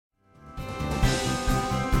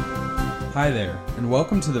Hi there, and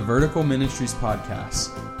welcome to the Vertical Ministries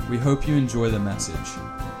podcast. We hope you enjoy the message.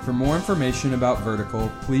 For more information about Vertical,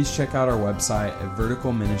 please check out our website at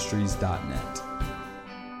verticalministries.net.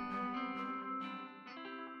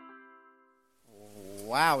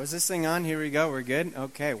 Wow, is this thing on? Here we go. We're good?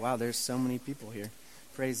 Okay, wow, there's so many people here.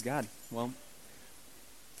 Praise God. Well,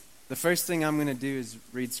 the first thing I'm going to do is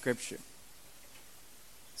read Scripture.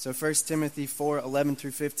 So 1 Timothy 4:11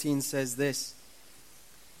 through 15 says this: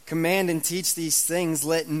 Command and teach these things.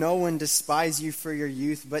 Let no one despise you for your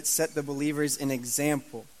youth, but set the believers an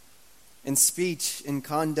example in speech, in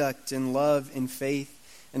conduct, in love, in faith,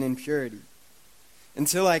 and in purity.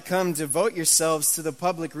 Until I come, devote yourselves to the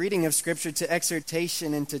public reading of Scripture, to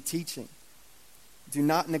exhortation, and to teaching. Do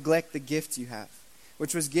not neglect the gift you have,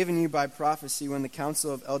 which was given you by prophecy when the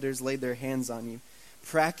council of elders laid their hands on you.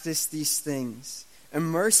 Practice these things.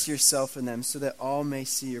 Immerse yourself in them so that all may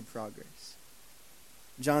see your progress.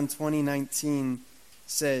 John 20:19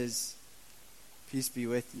 says, peace be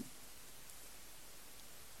with you.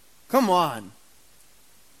 Come on.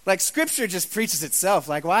 Like, Scripture just preaches itself.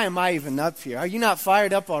 Like, why am I even up here? Are you not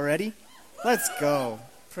fired up already? Let's go.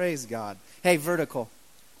 Praise God. Hey, Vertical,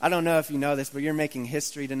 I don't know if you know this, but you're making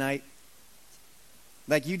history tonight.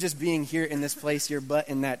 Like, you just being here in this place, your butt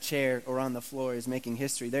in that chair or on the floor is making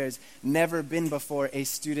history. There has never been before a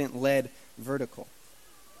student-led Vertical.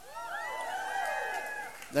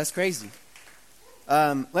 That's crazy.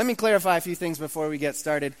 Let me clarify a few things before we get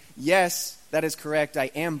started. Yes, that is correct. I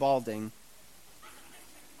am balding.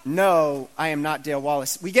 No, I am not Dale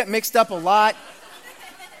Wallace. We get mixed up a lot.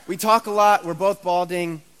 We talk a lot. We're both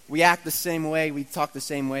balding. We act the same way. We talk the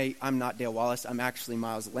same way. I'm not Dale Wallace. I'm actually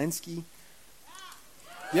Miles Lenski.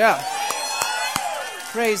 Yeah.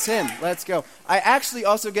 Praise him. Let's go. I actually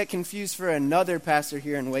also get confused for another pastor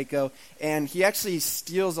here in Waco, and he actually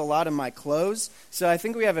steals a lot of my clothes. So I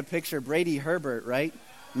think we have a picture. Brady Herbert, right?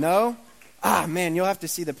 No? Ah, man, you'll have to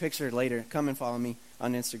see the picture later. Come and follow me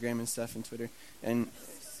on Instagram and stuff and Twitter. And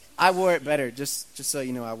I wore it better, just so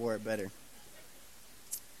you know, I wore it better.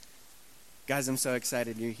 Guys, I'm so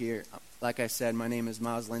excited you're here. Like I said, my name is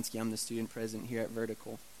Miles Lenski. I'm the student president here at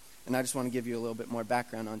Vertical. And I just want to give you a little bit more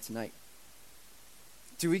background on tonight.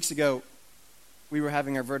 2 weeks ago, we were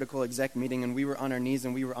having our Vertical exec meeting, and we were on our knees,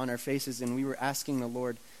 and we were on our faces, and we were asking the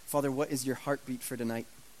Lord, Father, what is your heartbeat for tonight?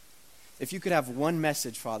 If you could have one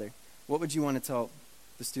message, Father, what would you want to tell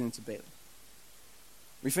the students of Baylor?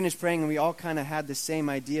 We finished praying, and we all kind of had the same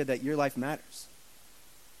idea that your life matters.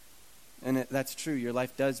 And that's true. Your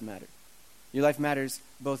life does matter. Your life matters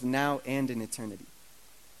both now and in eternity.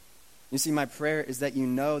 You see, my prayer is that you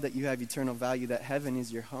know that you have eternal value, that heaven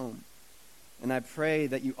is your home. And I pray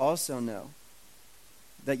that you also know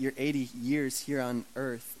that your 80 years here on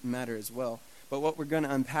earth matter as well. But what we're going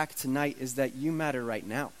to unpack tonight is that you matter right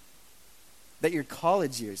now. That your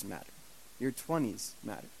college years matter. Your 20s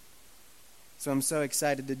matter. So I'm so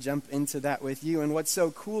excited to jump into that with you. And what's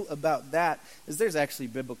so cool about that is there's actually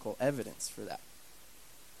biblical evidence for that.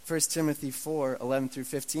 1 Timothy 4:11 through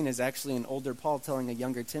 15 is actually an older Paul telling a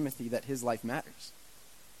younger Timothy that his life matters.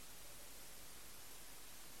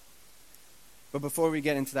 But before we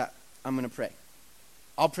get into that, I'm going to pray.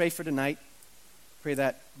 I'll pray for tonight. Pray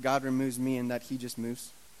that God removes me and that he just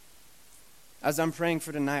moves. As I'm praying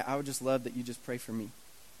for tonight, I would just love that you just pray for me.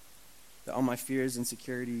 That all my fears and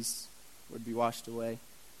insecurities would be washed away.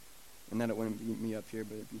 And that it wouldn't be me up here,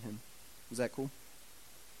 but it'd be him. Is that cool?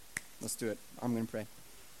 Let's do it. I'm going to pray.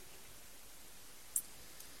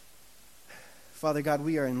 Father God,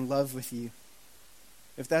 we are in love with you.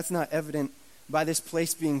 If that's not evident by this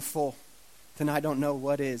place being full, then I don't know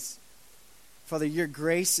what is. Father, your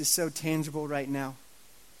grace is so tangible right now.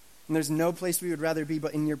 And there's no place we would rather be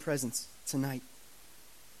but in your presence tonight.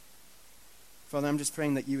 Father, I'm just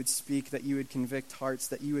praying that you would speak, that you would convict hearts,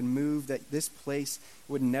 that you would move, that this place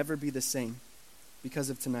would never be the same because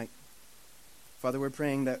of tonight. Father, we're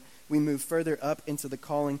praying that we move further up into the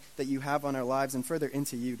calling that you have on our lives and further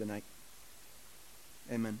into you tonight.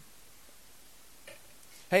 Amen.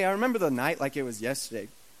 Hey, I remember the night like it was yesterday.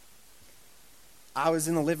 I was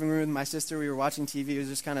in the living room with my sister. We were watching TV. It was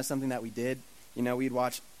just kind of something that we did. You know, we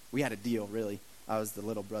had a deal, really. I was the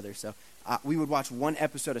little brother. So we would watch one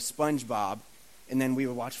episode of SpongeBob, and then we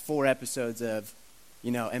would watch 4 episodes of,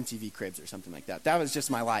 MTV Cribs or something like that. That was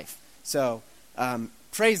just my life. So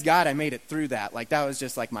praise God I made it through that. Like, that was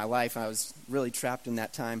just like my life. I was really trapped in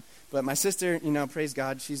that time. But my sister, praise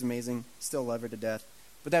God, she's amazing. Still love her to death.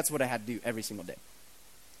 But that's what I had to do every single day.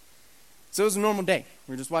 So it was a normal day.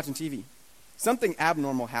 We were just watching TV. Something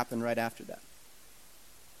abnormal happened right after that.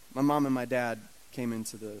 My mom and my dad came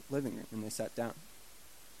into the living room and they sat down.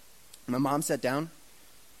 My mom sat down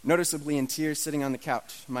noticeably in tears, sitting on the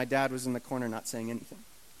couch. My dad was in the corner not saying anything.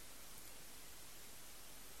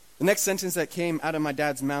 The next sentence that came out of my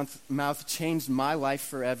dad's mouth changed my life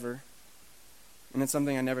forever, and it's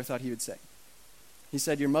something I never thought he would say. He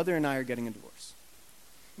said, "Your mother and I are getting a divorce."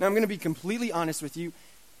 Now, I'm going to be completely honest with you.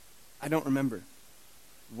 I don't remember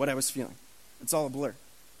what I was feeling. It's all a blur.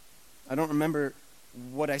 I don't remember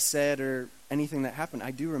what I said or anything that happened.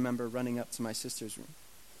 I do remember running up to my sister's room.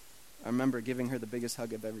 I remember giving her the biggest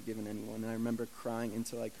hug I've ever given anyone, and I remember crying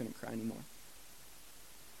until I couldn't cry anymore.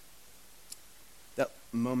 That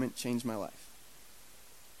moment changed my life.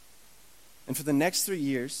 And for the next 3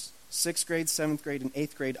 years, 6th grade, 7th grade, and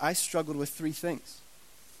 8th grade, I struggled with 3 things.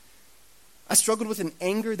 I struggled with an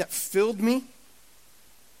anger that filled me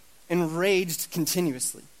and raged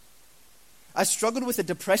continuously. I struggled with a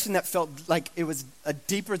depression that felt like it was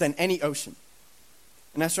deeper than any ocean.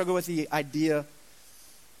 And I struggled with the idea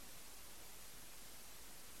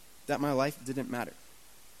that my life didn't matter.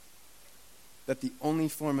 That the only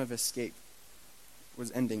form of escape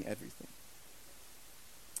was ending everything.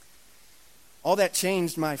 All that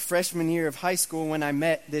changed my freshman year of high school when I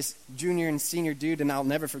met this junior and senior dude, and I'll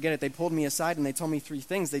never forget it. They pulled me aside and they told me 3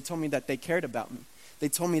 things. They told me that they cared about me. They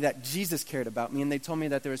told me that Jesus cared about me, and they told me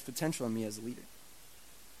that there was potential in me as a leader.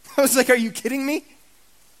 I was like, are you kidding me?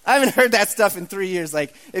 I haven't heard that stuff in 3 years.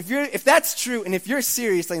 Like, if that's true and if you're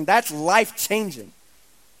serious, then that's life-changing.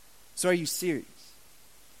 So are you serious?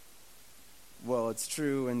 Well, it's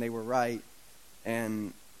true, and they were right,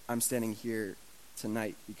 and I'm standing here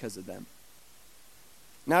tonight because of them.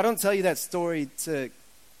 Now, I don't tell you that story to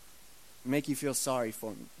make you feel sorry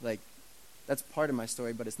for me. Like, that's part of my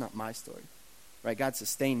story, but it's not my story. Right? God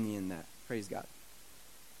sustained me in that. Praise God.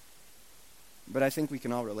 But I think we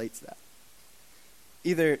can all relate to that.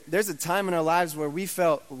 Either there's a time in our lives where we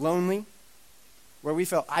felt lonely, where we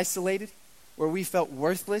felt isolated, where we felt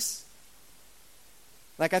worthless.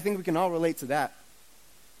 Like, I think we can all relate to that.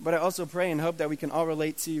 But I also pray and hope that we can all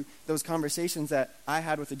relate to those conversations that I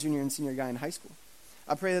had with a junior and senior guy in high school.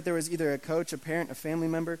 I pray that there was either a coach, a parent, a family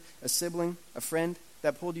member, a sibling, a friend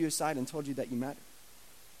that pulled you aside and told you that you mattered,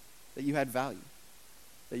 that you had value,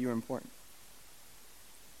 that you were important.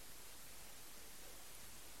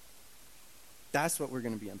 That's what we're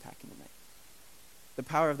going to be unpacking tonight. The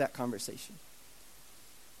power of that conversation.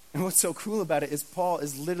 And what's so cool about it is Paul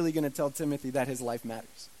is literally going to tell Timothy that his life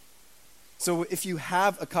matters. So if you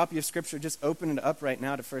have a copy of Scripture, just open it up right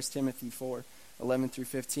now to 1 Timothy 4, 11 through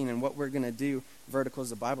 15. And what we're going to do, Vertical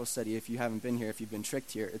is a Bible study. If you haven't been here, if you've been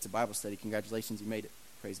tricked here, it's a Bible study. Congratulations, you made it.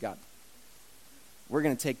 Praise God. We're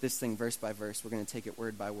going to take this thing verse by verse. We're going to take it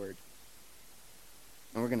word by word.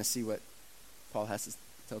 And we're going to see what Paul has to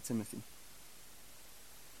tell Timothy.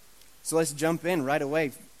 So let's jump in right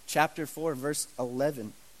away. Chapter 4, verse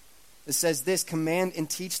 11. It says this, command and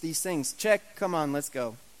teach these things. Check, come on, let's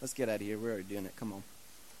go. Let's get out of here. We're already doing it. Come on.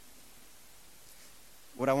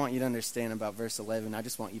 What I want you to understand about verse 11, I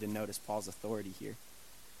just want you to notice Paul's authority here.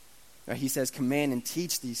 Right, he says, command and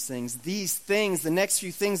teach these things. These things, the next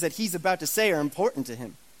few things that he's about to say are important to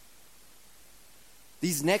him.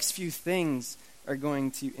 These next few things are going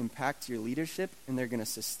to impact your leadership, and they're going to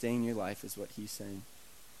sustain your life, is what he's saying.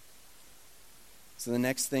 So the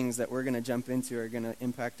next things that we're going to jump into are going to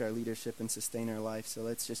impact our leadership and sustain our life. So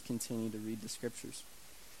let's just continue to read the scriptures.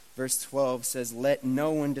 Verse 12 says, let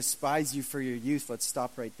no one despise you for your youth. Let's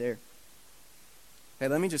stop right there. Hey,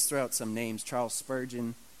 let me just throw out some names. Charles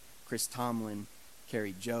Spurgeon, Chris Tomlin,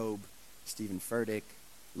 Kerry Jobe, Stephen Furtick,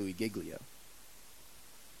 Louis Giglio.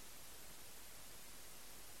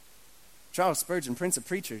 Charles Spurgeon, Prince of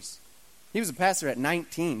Preachers. He was a pastor at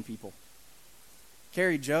 19, people.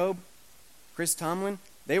 Kerry Jobe, Chris Tomlin,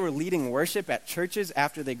 they were leading worship at churches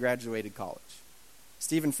after they graduated college.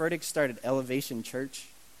 Stephen Furtick started Elevation Church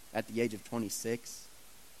at the age of 26.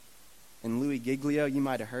 And Louis Giglio, you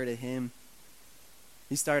might have heard of him.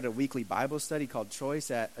 He started a weekly Bible study called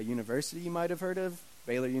Choice at a university you might have heard of,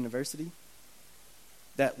 Baylor University,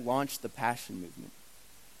 that launched the Passion Movement.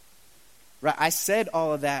 Right, I said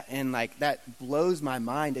all of that, and that blows my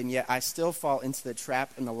mind, and yet I still fall into the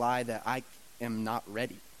trap and the lie that I am not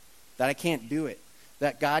ready, that I can't do it,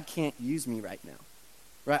 that God can't use me right now.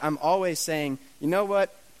 Right, I'm always saying, you know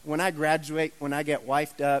what? When I graduate, when I get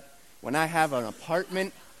wifed up, when I have an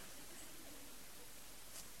apartment,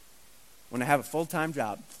 when I have a full-time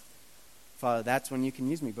job, Father, that's when you can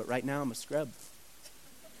use me. But right now, I'm a scrub.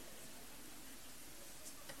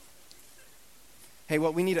 Hey,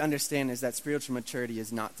 what we need to understand is that spiritual maturity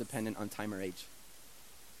is not dependent on time or age.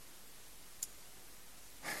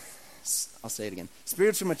 I'll say it again.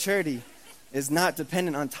 Spiritual maturity is not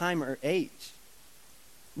dependent on time or age.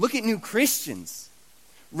 Look at new Christians.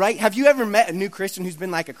 right? Have you ever met a new Christian who's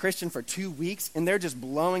been like a Christian for 2 weeks and they're just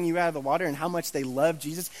blowing you out of the water and how much they love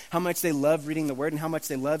Jesus, how much they love reading the word, and how much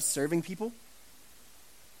they love serving people?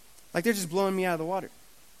 Like, they're just blowing me out of the water.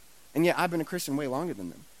 And yet I've been a Christian way longer than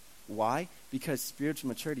them. Why? Because spiritual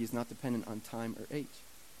maturity is not dependent on time or age.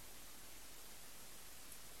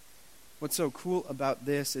 What's so cool about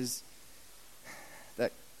this is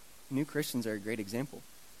that new Christians are a great example.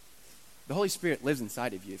 The Holy Spirit lives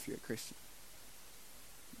inside of you if you're a Christian.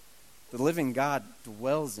 The living God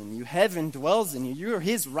dwells in you. Heaven dwells in you. You're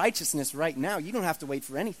his righteousness right now. You don't have to wait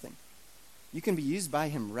for anything. You can be used by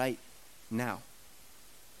him right now.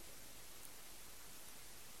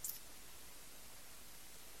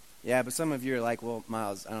 Yeah, but some of you are like, well,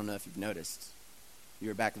 Miles, I don't know if you've noticed. You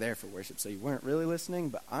were back there for worship, so you weren't really listening,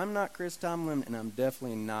 but I'm not Chris Tomlin, and I'm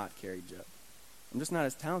definitely not Carrie Judd. I'm just not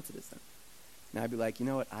as talented as them. And I'd be like, you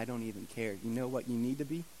know what? I don't even care. You know what you need to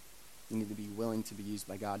be? You need to be willing to be used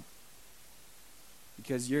by God.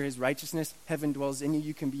 Because you're his righteousness, heaven dwells in you,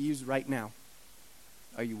 you can be used right now.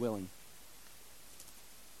 Are you willing?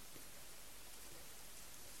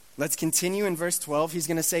 Let's continue in verse 12. He's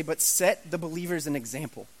going to say, but set the believers an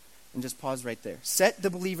example. And just pause right there. Set the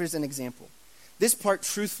believers an example. This part,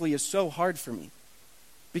 truthfully, is so hard for me.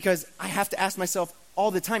 Because I have to ask myself all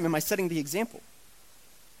the time, am I setting the example?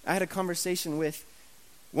 I had a conversation with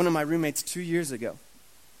one of my roommates 2 years ago.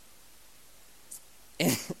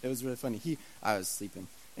 And it was really funny. I was sleeping.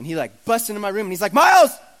 And he busts into my room and he's like,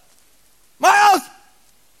 Miles! Miles!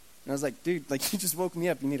 And I was like, dude, you just woke me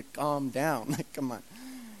up. You need to calm down. Come on.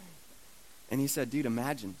 And he said, dude,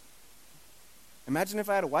 imagine if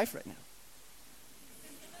I had a wife right now.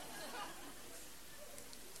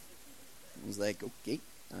 I was like, okay,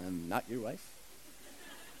 I'm not your wife.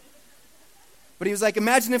 But he was like,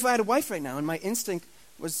 imagine if I had a wife right now. And my instinct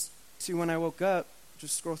was to, when I woke up,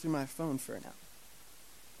 just scroll through my phone for an hour.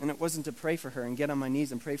 And it wasn't to pray for her and get on my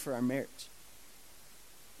knees and pray for our marriage.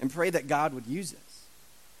 And pray that God would use us.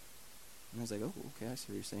 And I was like, oh, okay, I see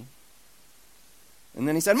what you're saying. And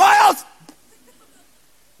then he said, Miles!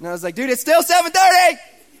 And I was like, dude, it's still 7:30! And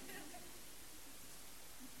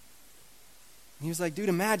he was like, dude,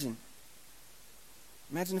 imagine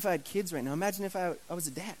if I had kids right now. Imagine if I was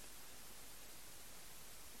a dad.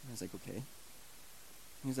 And I was like, okay. And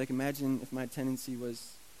he was like, imagine if my tendency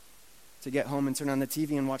was to get home and turn on the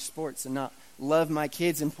TV and watch sports and not love my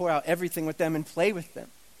kids and pour out everything with them and play with them.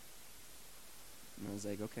 And I was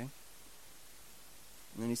like, okay. And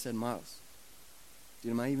then he said, Miles,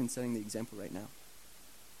 dude, am I even setting the example right now?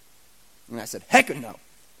 And I said, heck no.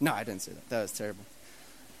 No, I didn't say that. That was terrible.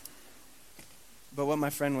 But what my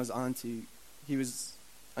friend was on to, he was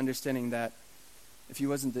understanding that if he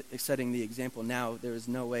wasn't setting the example now, there was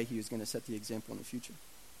no way he was going to set the example in the future.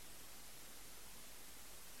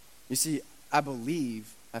 You see, I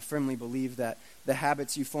firmly believe that the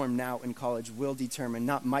habits you form now in college will determine,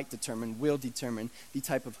 not might determine, will determine the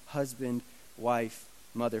type of husband, wife,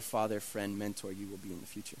 mother, father, friend, mentor you will be in the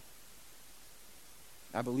future.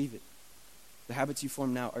 I believe it. The habits you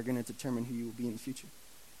form now are going to determine who you will be in the future.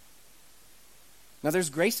 Now, there's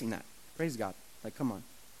grace in that. Praise God. Come on.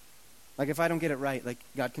 If I don't get it right,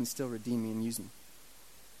 God can still redeem me and use me.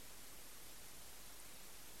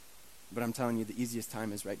 But I'm telling you, the easiest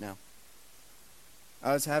time is right now.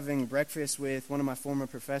 I was having breakfast with one of my former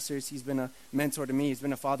professors. He's been a mentor to me. He's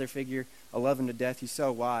been a father figure. I love him to death. He's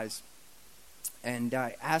so wise. And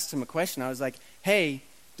I asked him a question. I was like, hey,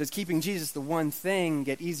 does keeping Jesus the one thing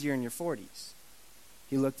get easier in your 40s?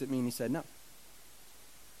 He looked at me and he said, no.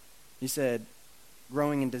 He said,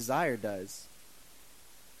 growing in desire does,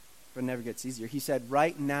 but it never gets easier. He said,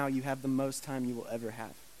 right now you have the most time you will ever have.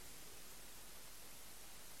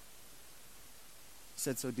 He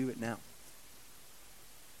said, so do it now.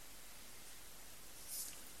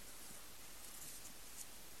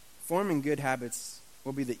 Forming good habits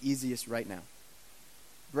will be the easiest right now.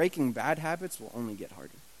 Breaking bad habits will only get harder.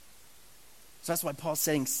 So that's why Paul's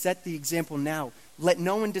saying, set the example now. Let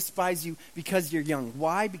no one despise you because you're young.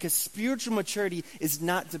 Why? Because spiritual maturity is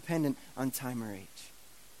not dependent on time or age.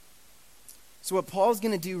 So what Paul's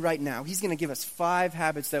going to do right now, he's going to give us 5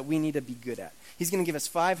 habits that we need to be good at. He's going to give us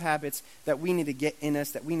 5 habits that we need to get in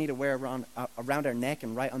us, that we need to wear around our neck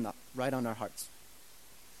and right on our hearts.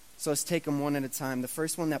 So let's take them one at a time. The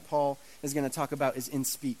first one that Paul is going to talk about is in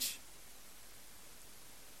speech.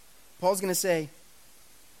 Paul's going to say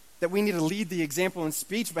that we need to lead the example in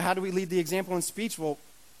speech, but how do we lead the example in speech? Well,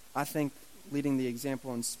 I think leading the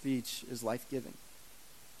example in speech is life-giving.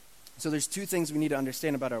 So there's 2 things we need to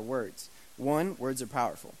understand about our words. 1, words are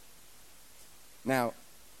powerful. Now,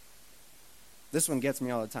 this one gets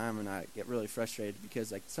me all the time, and I get really frustrated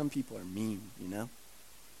because, some people are mean,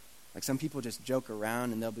 Like some people just joke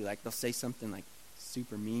around and they'll say something like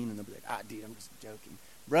super mean and they'll be like, dude, I'm just joking.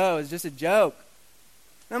 Bro, it's just a joke.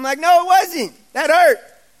 And I'm like, no, it wasn't. That hurt.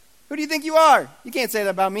 Who do you think you are? You can't say that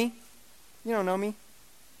about me. You don't know me.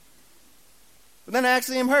 But then I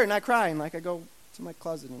actually am hurt and I cry and like I go to my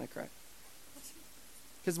closet and I cry.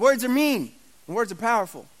 Because words are mean and words are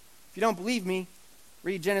powerful. If you don't believe me,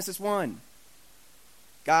 read Genesis 1.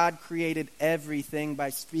 God created everything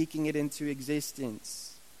by speaking it into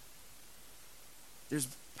existence. There's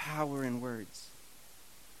power in words.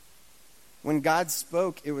 When God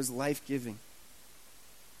spoke, it was life-giving.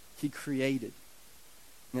 He created,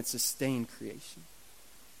 and it sustained creation.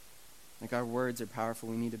 Like our words are powerful.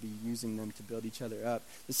 We need to be using them to build each other up.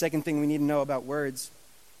 The second thing we need to know about words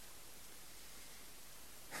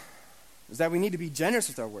is that we need to be generous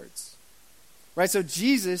with our words. Right? So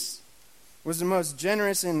Jesus was the most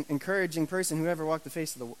generous and encouraging person who ever walked the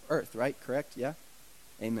face of the earth, right? Correct? Yeah?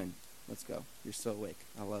 Amen. Let's go. You're so awake.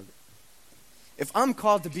 I love it. If I'm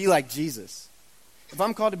called to be like Jesus, if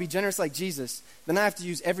I'm called to be generous like Jesus, then I have to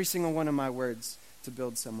use every single one of my words to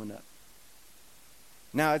build someone up.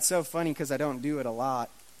 Now, it's so funny because I don't do it a lot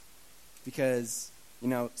because,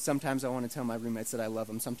 sometimes I want to tell my roommates that I love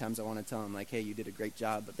them. Sometimes I want to tell them, like, hey, you did a great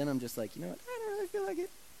job. But then I'm just like, you know what? I don't really feel like it.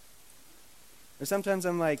 Or sometimes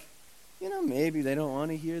I'm like, maybe they don't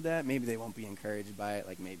want to hear that. Maybe they won't be encouraged by it.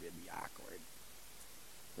 Like, maybe it'd be awkward.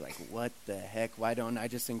 Like, what the heck? Why don't I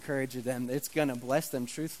just encourage them? It's going to bless them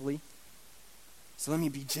truthfully. So let me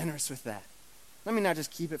be generous with that. Let me not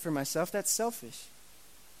just keep it for myself. That's selfish.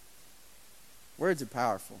 Words are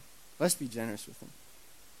powerful. Let's be generous with them.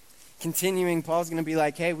 Continuing, Paul's going to be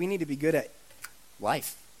like, hey, we need to be good at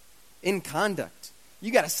life, in conduct.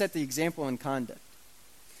 You got to set the example in conduct.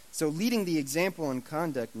 So leading the example in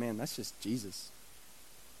conduct, man, that's just Jesus.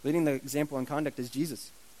 Leading the example in conduct is Jesus.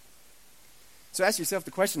 So ask yourself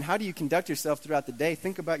the question, how do you conduct yourself throughout the day?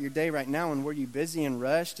 Think about your day right now, and were you busy and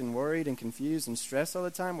rushed and worried and confused and stressed all the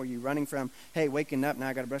time? Were you running from, hey, waking up, now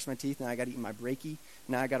I got to brush my teeth, now I got to eat my breakie,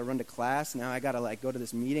 now I got to run to class, now I got to go to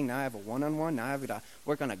this meeting, now I have a one-on-one, now I've got to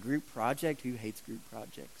work on a group project? Who hates group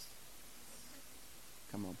projects?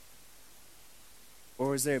 Come on.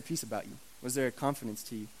 Or was there a peace about you? Was there a confidence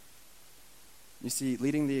to you? You see,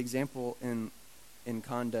 leading the example in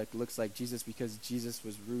conduct looks like Jesus because Jesus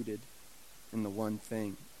was rooted in the one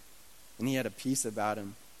thing. And he had a peace about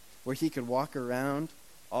him where he could walk around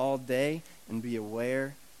all day and be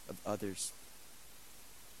aware of others.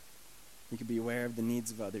 He could be aware of the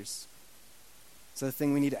needs of others. So the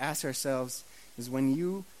thing we need to ask ourselves is when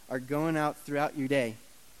you are going out throughout your day,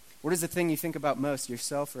 what is the thing you think about most,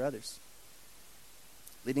 yourself or others?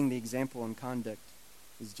 Leading the example in conduct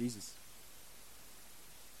is Jesus.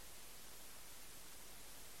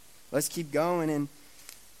 Let's keep going, and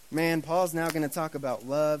man, Paul's now going to talk about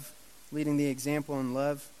love, leading the example in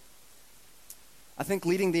love. I think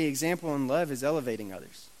leading the example in love is elevating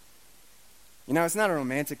others. It's not a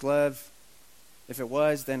romantic love. If it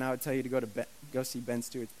was, then I would tell you to go see Ben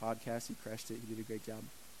Stewart's podcast. He crushed it. He did a great job.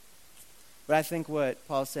 But I think what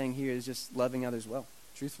Paul's saying here is just loving others well,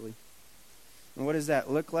 truthfully. And what does that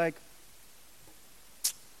look like?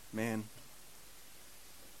 Man,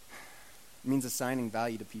 it means assigning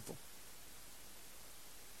value to people.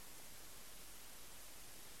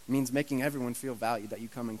 It means making everyone feel valued that you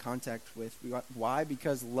come in contact with. Why?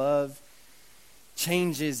 Because love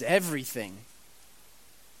changes everything.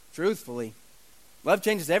 Truthfully. Love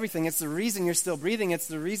changes everything. It's the reason you're still breathing. It's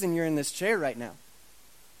the reason you're in this chair right now.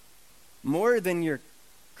 More than your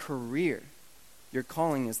career, your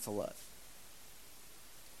calling is to love.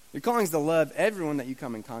 Your calling is to love everyone that you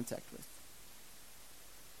come in contact with.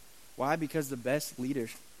 Why? Because the best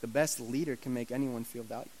leader can make anyone feel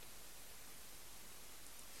valued.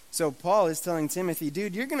 So Paul is telling Timothy,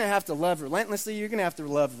 dude, you're going to have to love relentlessly, you're going to have to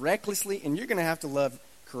love recklessly, and you're going to have to love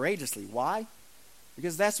courageously. Why?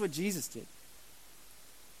 Because that's what Jesus did.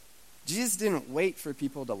 Jesus didn't wait for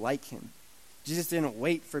people to like him. Jesus didn't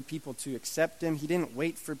wait for people to accept him. He didn't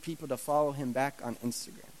wait for people to follow him back on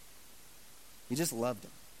Instagram. He just loved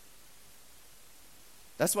them.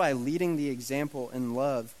 That's why leading the example in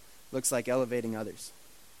love looks like elevating others.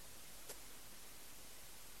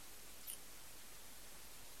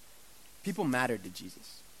 People mattered to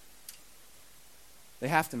Jesus. They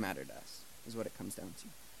have to matter to us, is what it comes down to.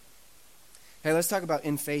 Hey, let's talk about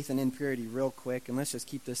in faith and in purity real quick, and let's just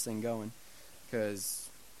keep this thing going, because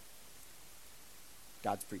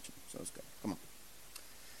God's preaching, so let's go. Come on.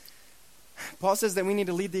 Paul says that we need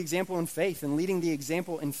to lead the example in faith, and leading the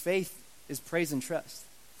example in faith is praise and trust.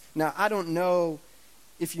 Now, I don't know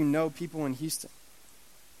if you know people in Houston,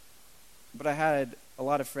 but I had a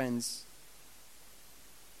lot of friends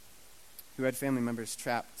who had family members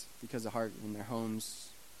trapped because of heart in their homes,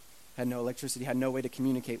 had no electricity, had no way to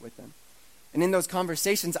communicate with them. And in those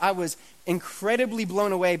conversations, I was incredibly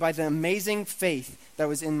blown away by the amazing faith that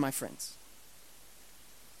was in my friends.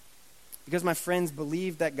 Because my friends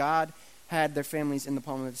believed that God had their families in the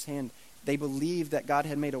palm of his hand. They believed that God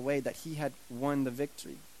had made a way, that he had won the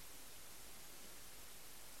victory.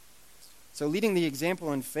 So leading the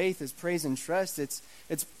example in faith is praise and trust. It's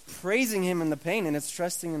praising him in the pain, and it's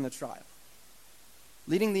trusting in the trial.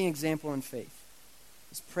 Leading the example in faith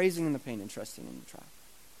is praising in the pain and trusting in the trial.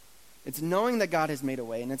 It's knowing that God has made a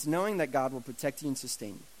way, and it's knowing that God will protect you and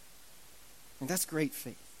sustain you. And that's great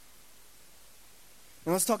faith.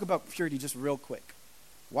 Now let's talk about purity just real quick.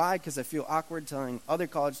 Why? Because I feel awkward telling other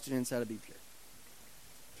college students how to be pure.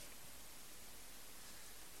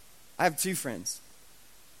 I have two friends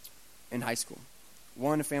in high school.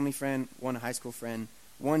 One a family friend, one a high school friend.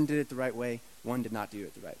 One did it the right way, one did not do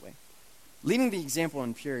it the right way. Leading the example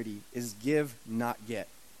in purity is give, not get.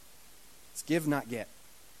 It's give, not get.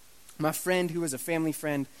 My friend, who was a family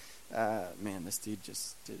friend, this dude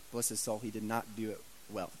just did, bless his soul, he did not do it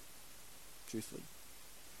well, truthfully.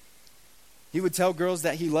 He would tell girls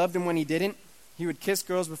that he loved them when he didn't. He would kiss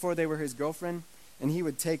girls before they were his girlfriend, and he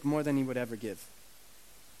would take more than he would ever give.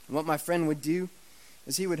 And what my friend would do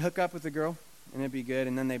is he would hook up with a girl, and it'd be good,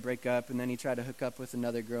 and then they break up, and then he'd try to hook up with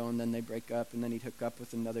another girl, and then they break up, and then he'd hook up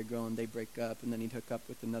with another girl, and they break up, and then he'd hook up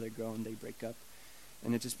with another girl, and they break up,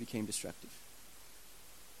 and it just became destructive.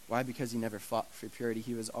 Why? Because he never fought for purity.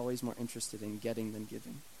 He was always more interested in getting than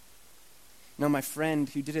giving. Now, my friend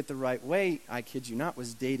who did it the right way, I kid you not,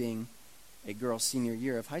 was dating a girl senior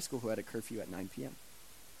year of high school who had a curfew at 9 p.m.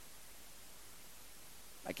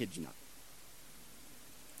 I kid you not.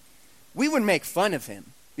 We would make fun of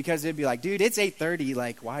him because it'd be like, dude, it's 8:30.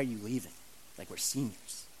 Like, why are you leaving? Like, we're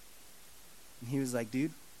seniors. And he was like,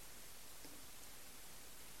 dude,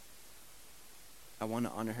 I want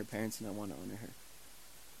to honor her parents and I want to honor her.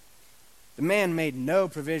 The man made no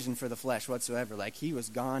provision for the flesh whatsoever. Like, he was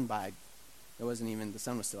gone by, it wasn't even, the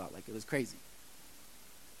sun was still out. Like, it was crazy.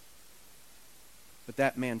 But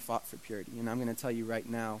that man fought for purity. And I'm going to tell you right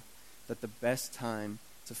now that the best time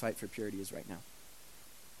to fight for purity is right now.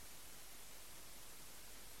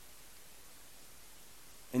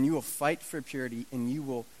 And you will fight for purity, and you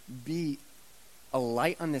will be a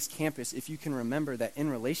light on this campus if you can remember that in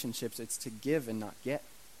relationships it's to give and not get.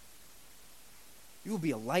 You will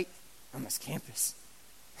be a light on this campus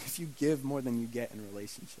if you give more than you get in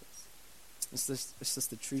relationships. It's just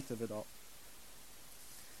the truth of it all.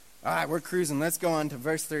 All right, we're cruising. Let's go on to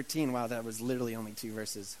verse 13. Wow, that was literally only 2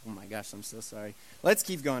 verses. Oh my gosh, I'm so sorry. Let's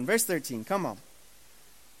keep going. Verse 13, come on.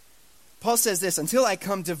 Paul says this, until I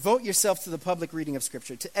come, devote yourself to the public reading of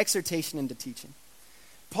Scripture, to exhortation and to teaching.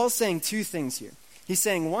 Paul's saying 2 things here. He's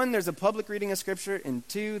saying, 1, there's a public reading of Scripture, and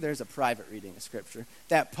 2, there's a private reading of Scripture.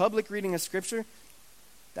 That public reading of Scripture,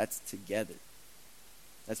 that's together.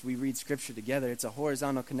 That's we read Scripture together. It's a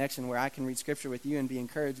horizontal connection where I can read Scripture with you and be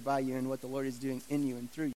encouraged by you and what the Lord is doing in you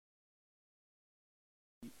and through you.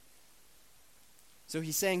 So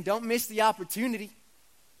he's saying, don't miss the opportunity.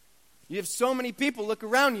 You have so many people look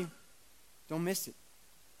around you. Don't miss it.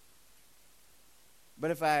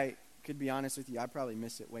 But if I could be honest with you, I probably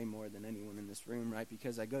miss it way more than anyone in this room, right?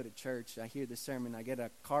 Because I go to church, I hear the sermon, I get in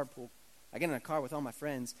a car with all my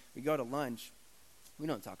friends, we go to lunch. We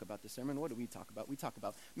don't talk about the sermon. What do we talk about? We talk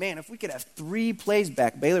about, man, if we could have 3 plays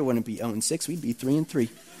back, Baylor wouldn't be 0-6, we'd be 3-3.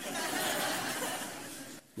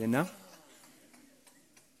 You know?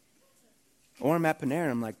 Or I'm at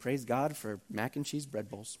Panera, I'm like, praise God for mac and cheese bread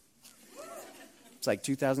bowls. It's like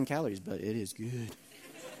 2,000 calories, but it is good.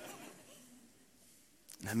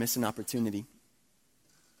 And I miss an opportunity.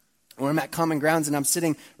 Or I'm at Common Grounds and I'm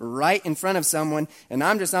sitting right in front of someone and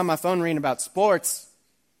I'm just on my phone reading about sports.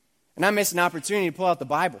 And I miss an opportunity to pull out the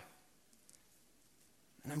Bible.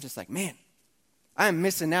 And I'm just like, man, I am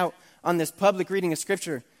missing out on this public reading of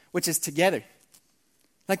Scripture, which is together.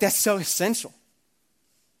 Like, that's so essential.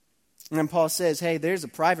 And then Paul says, hey, there's a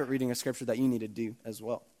private reading of Scripture that you need to do as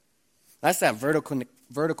well. That's that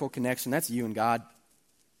vertical connection. That's you and God.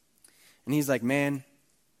 And he's like, man,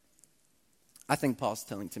 I think Paul's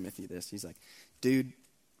telling Timothy this. He's like, dude,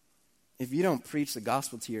 if you don't preach the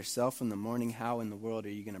gospel to yourself in the morning, how in the world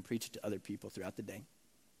are you going to preach it to other people throughout the day?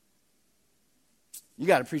 You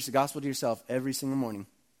got to preach the gospel to yourself every single morning.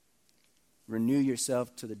 Renew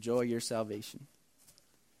yourself to the joy of your salvation.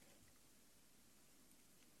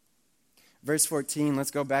 Verse 14, let's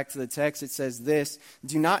go back to the text. It says this,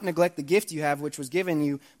 do not neglect the gift you have, which was given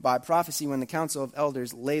you by prophecy when the council of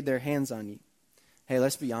elders laid their hands on you. Hey,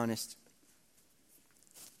 let's be honest.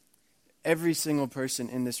 Every single person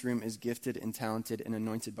in this room is gifted and talented and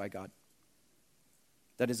anointed by God.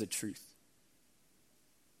 That is a truth.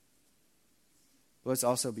 But let's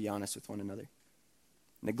also be honest with one another.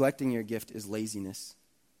 Neglecting your gift is laziness,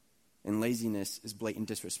 and laziness is blatant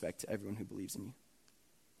disrespect to everyone who believes in you.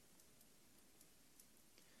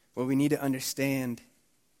 What we need to understand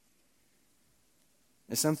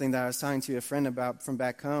is something that I was talking to a friend about from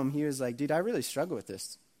back home. He was like, dude, I really struggle with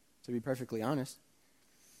this, to be perfectly honest.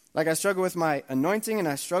 Like, I struggle with my anointing and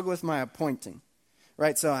I struggle with my appointing,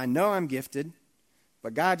 right? So I know I'm gifted,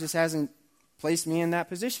 but God just hasn't placed me in that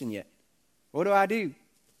position yet. What do I do? And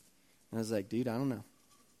I was like, dude, I don't know.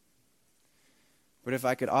 But if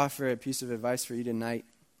I could offer a piece of advice for you tonight,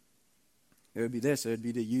 it would be this. It would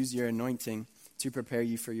be to use your anointing to prepare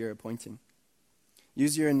you for your appointing.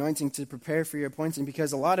 Use your anointing to prepare for your appointing,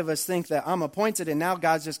 because a lot of us think that I'm appointed and now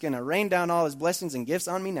God's just going to rain down all his blessings and gifts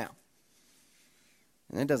on me now.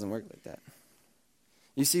 And it doesn't work like that.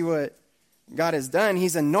 You see what God has done?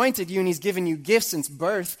 He's anointed you and he's given you gifts since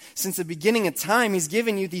birth. Since the beginning of time, he's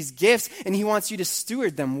given you these gifts and he wants you to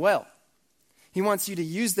steward them well. He wants you to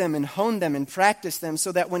use them and hone them and practice them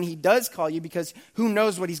so that when he does call you, because who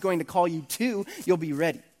knows what he's going to call you to, you'll be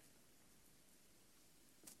ready.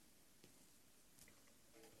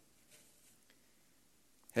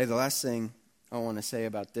 Hey, the last thing I want to say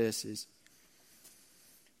about this is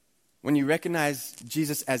when you recognize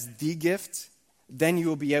Jesus as the gift, then you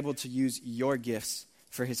will be able to use your gifts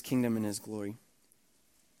for his kingdom and his glory.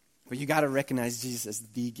 But you got to recognize Jesus as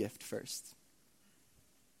the gift first.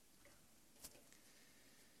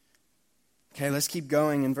 Okay, let's keep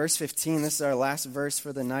going. In verse 15, this is our last verse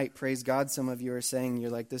for the night. Praise God. Some of you are saying,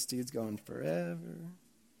 you're like, this dude's going forever.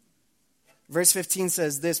 Verse 15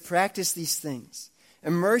 says this: practice these things.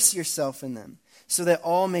 Immerse yourself in them so that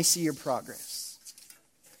all may see your progress.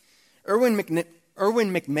 Erwin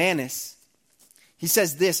McManus, he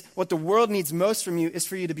says this: what the world needs most from you is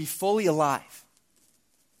for you to be fully alive.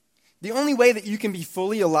 The only way that you can be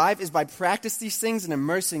fully alive is by practicing these things and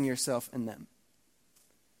immersing yourself in them.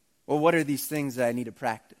 Well, what are these things that I need to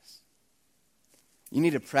practice? You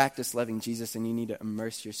need to practice loving Jesus and you need to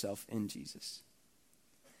immerse yourself in Jesus.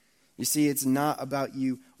 You see, it's not about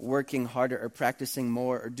you working harder or practicing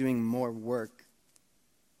more or doing more work.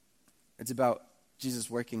 It's about Jesus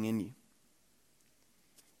working in you.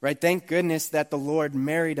 Right? Thank goodness that the Lord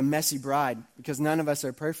married a messy bride, because none of us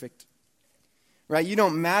are perfect. Right? You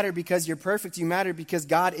don't matter because you're perfect. You matter because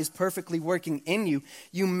God is perfectly working in you.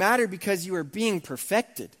 You matter because you are being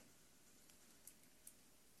perfected.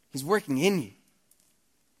 He's working in you.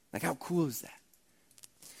 Like, how cool is that?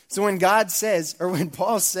 So when God says, or when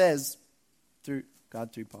Paul says, through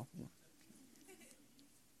Paul,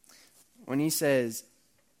 when he says,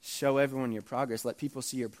 show everyone your progress, let people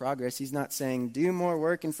see your progress, he's not saying do more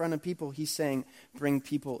work in front of people. He's saying bring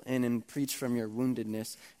people in and preach from your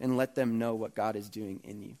woundedness and let them know what God is doing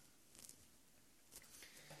in you.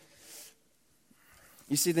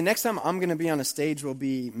 You see, the next time I'm going to be on a stage will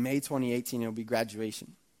be May 2018. It'll be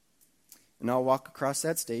graduation. And I'll walk across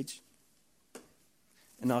that stage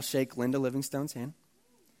and I'll shake Linda Livingstone's hand.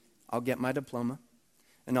 I'll get my diploma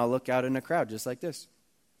and I'll look out in a crowd just like this.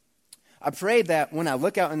 I pray that when I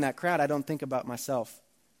look out in that crowd, I don't think about myself.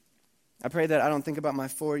 I pray that I don't think about my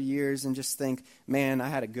 4 years and just think, man, I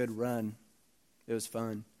had a good run. It was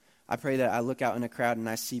fun. I pray that I look out in a crowd and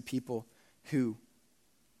I see people who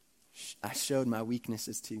I showed my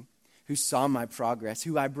weaknesses to, who saw my progress,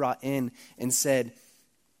 who I brought in and said,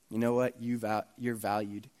 you know what, you're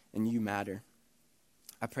valued and you matter.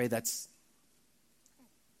 I pray that's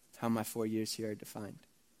how my 4 years here are defined.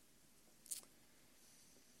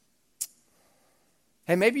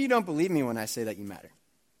 Hey, maybe you don't believe me when I say that you matter.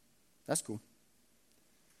 That's cool.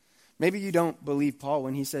 Maybe you don't believe Paul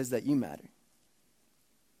when he says that you matter.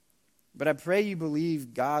 But I pray you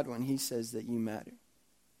believe God when he says that you matter.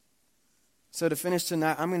 So to finish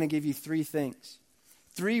tonight, I'm going to give you 3 things.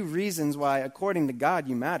 3 reasons why, according to God,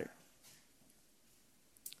 you matter.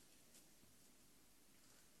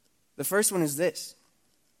 The first one is this: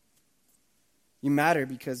 you matter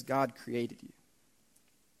because God created you.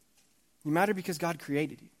 You matter because God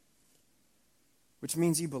created you, which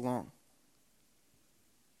means you belong.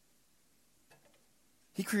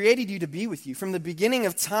 He created you to be with you. From the beginning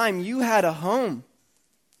of time, you had a home.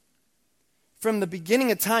 From the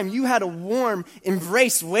beginning of time, you had a warm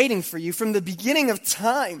embrace waiting for you. From the beginning of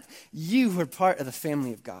time, you were part of the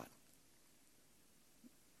family of God.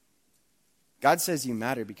 God says you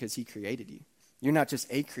matter because he created you. You're not just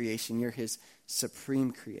a creation, you're his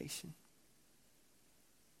supreme creation.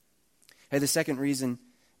 Hey, the second reason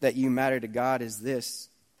that you matter to God is this: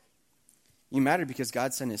 You matter because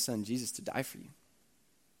God sent his son Jesus to die for you.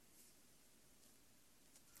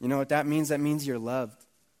 You know what that means? That means you're loved.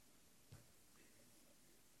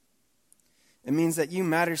 It means that you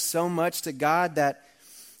matter so much to God that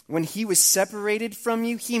when he was separated from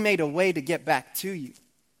you, he made a way to get back to you.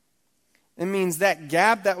 It means that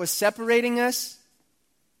gap that was separating us,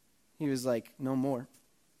 he was like, no more.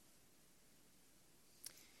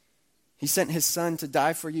 He sent his son to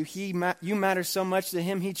die for you. You matter so much to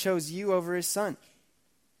him, he chose you over his son.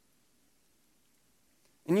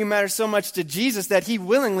 And you matter so much to Jesus that he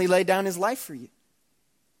willingly laid down his life for you.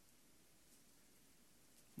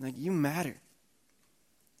 Like, you matter.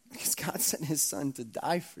 Because God sent his son to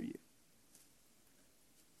die for you.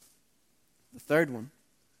 The third one,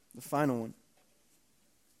 the final one,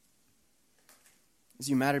 is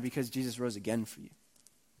you matter because Jesus rose again for you.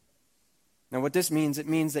 Now what this means, it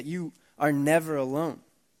means that you are never alone.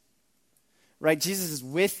 Right? Jesus is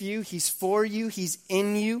with you. He's for you. He's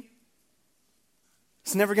in you.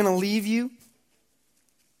 He's never going to leave you.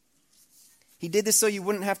 He did this so you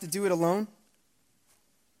wouldn't have to do it alone.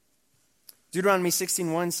 Deuteronomy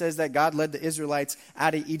 16:1 says that God led the Israelites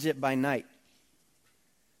out of Egypt by night.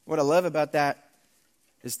 What I love about that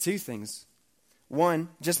is two things. One,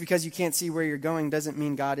 just because you can't see where you're going doesn't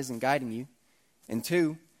mean God isn't guiding you. And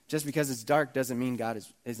two, just because it's dark doesn't mean God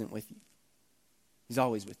isn't with you. He's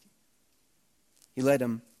always with you. He led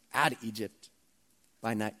them out of Egypt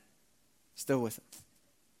by night. Still with them.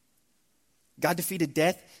 God defeated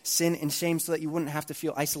death, sin, and shame so that you wouldn't have to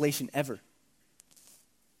feel isolation ever.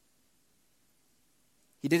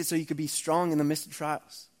 He did it so you could be strong in the midst of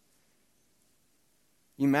trials.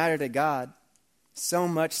 You matter to God so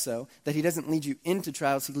much so that he doesn't lead you into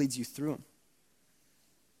trials, he leads you through them.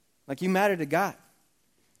 Like, you matter to God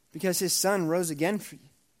because his son rose again for you.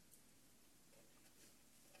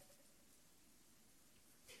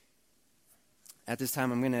 At this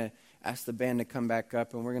time, I'm going to ask the band to come back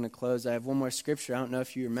up, and we're going to close. I have one more scripture. I don't know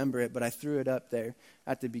if you remember it, but I threw it up there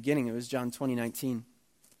at the beginning. It was John 20:19.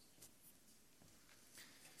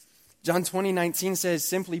 John 20:19 says,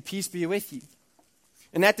 simply, peace be with you.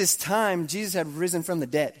 And at this time, Jesus had risen from the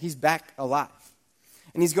dead. He's back alive.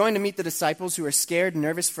 And he's going to meet the disciples who are scared,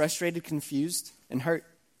 nervous, frustrated, confused, and hurt.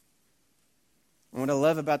 And what I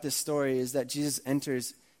love about this story is that Jesus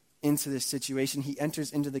enters into this situation. He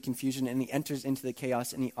enters into the confusion, and he enters into the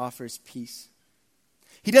chaos, and he offers peace.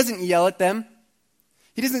 He doesn't yell at them.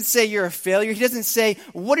 He doesn't say, you're a failure. He doesn't say,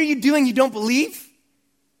 what are you doing you don't believe?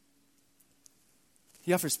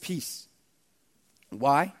 He offers peace.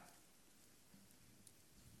 Why?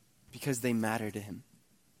 Because they matter to him.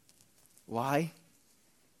 Why?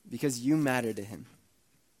 Because you matter to him.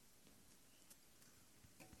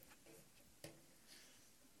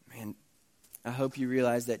 Man, I hope you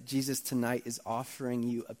realize that Jesus tonight is offering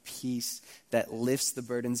you a peace that lifts the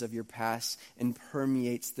burdens of your past and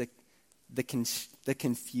permeates the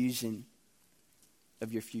confusion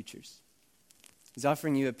of your futures. He's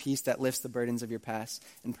offering you a peace that lifts the burdens of your past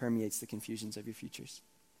and permeates the confusions of your futures.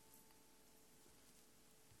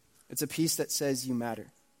 It's a peace that says you matter.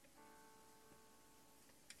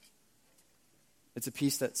 It's a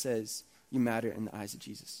peace that says you matter in the eyes of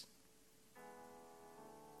Jesus.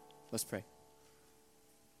 Let's pray.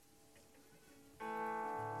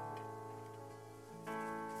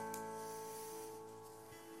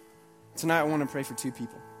 Tonight I want to pray for two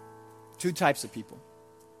people. Two types of people.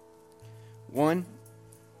 One,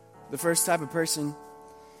 the first type of person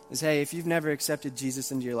is, hey, if you've never accepted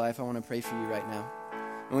Jesus into your life, I want to pray for you right now.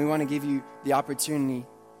 And we want to give you the opportunity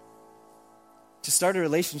to start a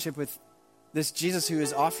relationship with this Jesus who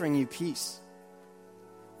is offering you peace.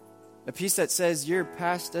 A peace that says your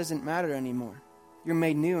past doesn't matter anymore. You're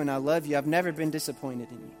made new and I love you. I've never been disappointed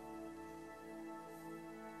in you.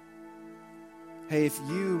 Hey, if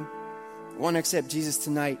you want to accept Jesus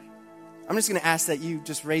tonight, I'm just going to ask that you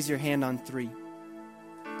just raise your hand on 3.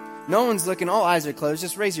 No one's looking. All eyes are closed.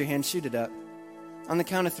 Just raise your hand. Shoot it up. On the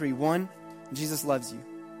count of 3. 1, Jesus loves you.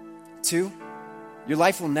 2, your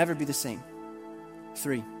life will never be the same.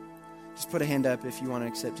 3, just put a hand up if you want to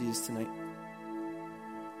accept Jesus tonight.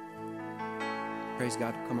 Praise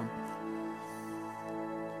God. Come on.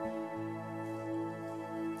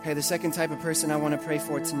 Hey, the second type of person I want to pray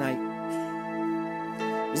for tonight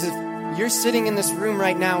is if you're sitting in this room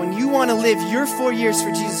right now and you want to live your 4 years for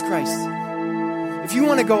Jesus Christ. If you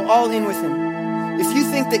want to go all in with him. If you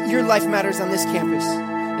think that your life matters on this campus.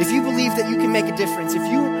 If you believe that you can make a difference. If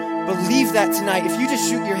you believe that tonight, if you just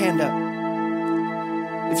shoot your hand up.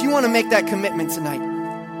 If you want to make that commitment tonight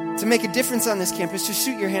to make a difference on this campus, just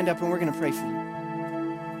shoot your hand up and we're going to pray for you.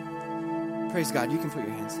 Praise God. You can put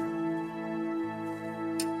your hands down.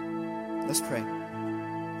 Let's pray.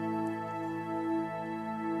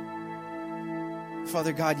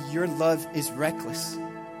 Father God, your love is reckless.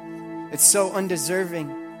 It's so undeserving.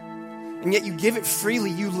 And yet you give it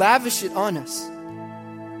freely. You lavish it on us.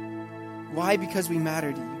 Why? Because we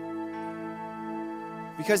matter to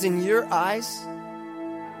you. Because in your eyes,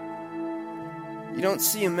 you don't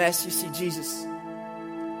see a mess, you see Jesus.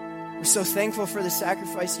 We're so thankful for the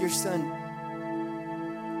sacrifice your Son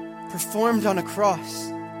performed on a cross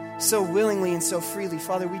so willingly and so freely.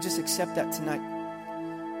 Father, we just accept that tonight.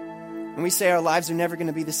 And we say our lives are never going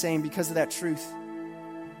to be the same because of that truth.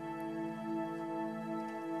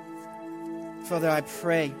 Father, I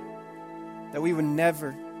pray that we would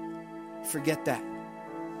never forget that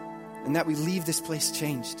and that we leave this place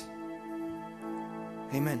changed.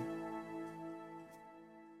 Amen.